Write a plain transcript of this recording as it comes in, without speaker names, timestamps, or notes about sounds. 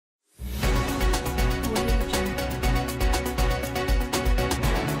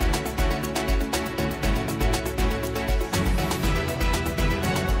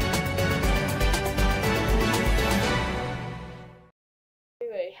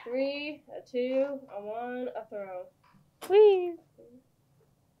3, a 2, a 1, a throw. Whee!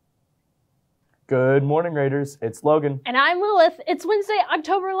 Good morning, Raiders. It's Logan. And I'm Lilith. It's Wednesday,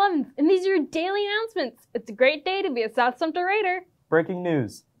 October 11th, and these are your daily announcements. It's a great day to be a South Sumter Raider. Breaking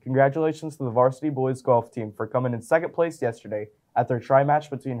news. Congratulations to the varsity boys golf team for coming in second place yesterday at their tri-match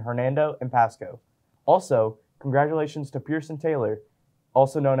between Hernando and Pasco. Also, congratulations to Pearson Taylor,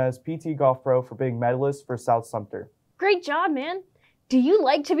 also known as PT Golf Pro, for being medalist for South Sumter. Great job, man. Do you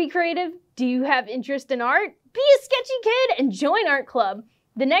like to be creative? Do you have interest in art? Be a sketchy kid and join Art Club.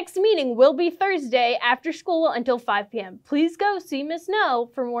 The next meeting will be Thursday after school until 5 p.m. Please go see Miss No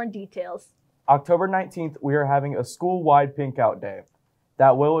for more details. October 19th, we are having a school-wide pink out day.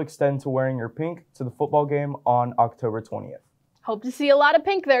 That will extend to wearing your pink to the football game on October 20th. Hope to see a lot of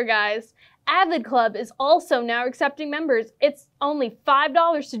pink there, guys. Avid Club is also now accepting members. It's only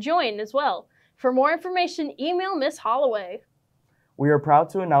 $5 to join as well. For more information, email Miss Holloway. We are proud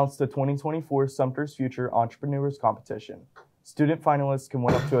to announce the 2024 Sumter's Future Entrepreneurs Competition. Student finalists can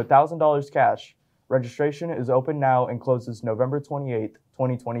win up to $1,000 cash. Registration is open now and closes November 28,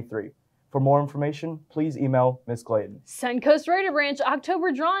 2023. For more information, please email Ms. Clayton. Suncoast Raider Branch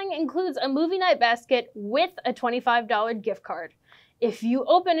October drawing includes a movie night basket with a $25 gift card. If you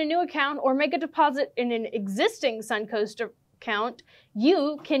open a new account or make a deposit in an existing Suncoast account,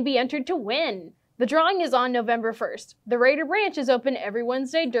 you can be entered to win. The drawing is on November 1st. The Raider Branch is open every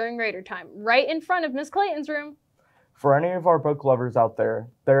Wednesday during Raider time, right in front of Ms. Clayton's room. For any of our book lovers out there,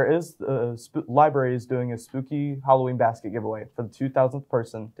 library is doing a spooky Halloween basket giveaway for the 2000th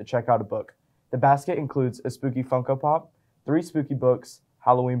person to check out a book. The basket includes a spooky Funko Pop, 3 spooky books,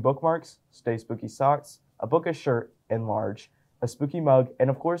 Halloween bookmarks, Stay Spooky socks, a bookish shirt in large, a spooky mug, and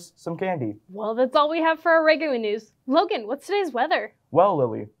of course, some candy. Well, that's all we have for our regular news. Logan, what's today's weather? Well,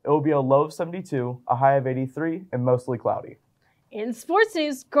 Lily, it will be a low of 72, a high of 83, and mostly cloudy. In sports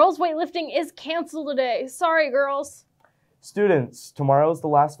news, girls weightlifting is canceled today. Sorry, girls. Students, tomorrow is the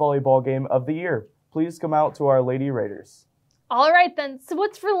last volleyball game of the year. Please come out to our Lady Raiders. All right then, so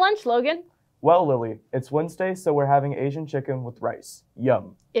what's for lunch, Logan? Well, Lily, it's Wednesday, so we're having Asian chicken with rice.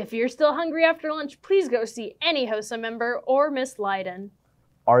 Yum. If you're still hungry after lunch, please go see any HOSA member or Miss Leiden.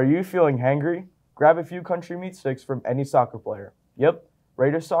 Are you feeling hangry? Grab a few country meat sticks from any soccer player. Yep,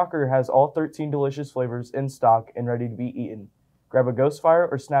 Raider Soccer has all 13 delicious flavors in stock and ready to be eaten. Grab a Ghost Fire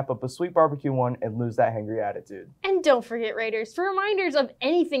or snap up a sweet barbecue one and lose that hangry attitude. And don't forget, Raiders, for reminders of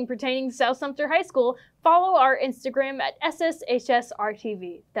anything pertaining to South Sumter High School, follow our Instagram at SSHS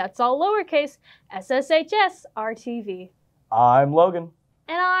RTV. That's all lowercase, SSHS RTV. I'm Logan.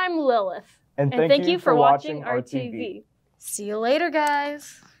 And I'm Lilith. And thank you for watching our TV. See you later,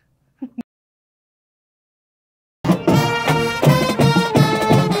 guys.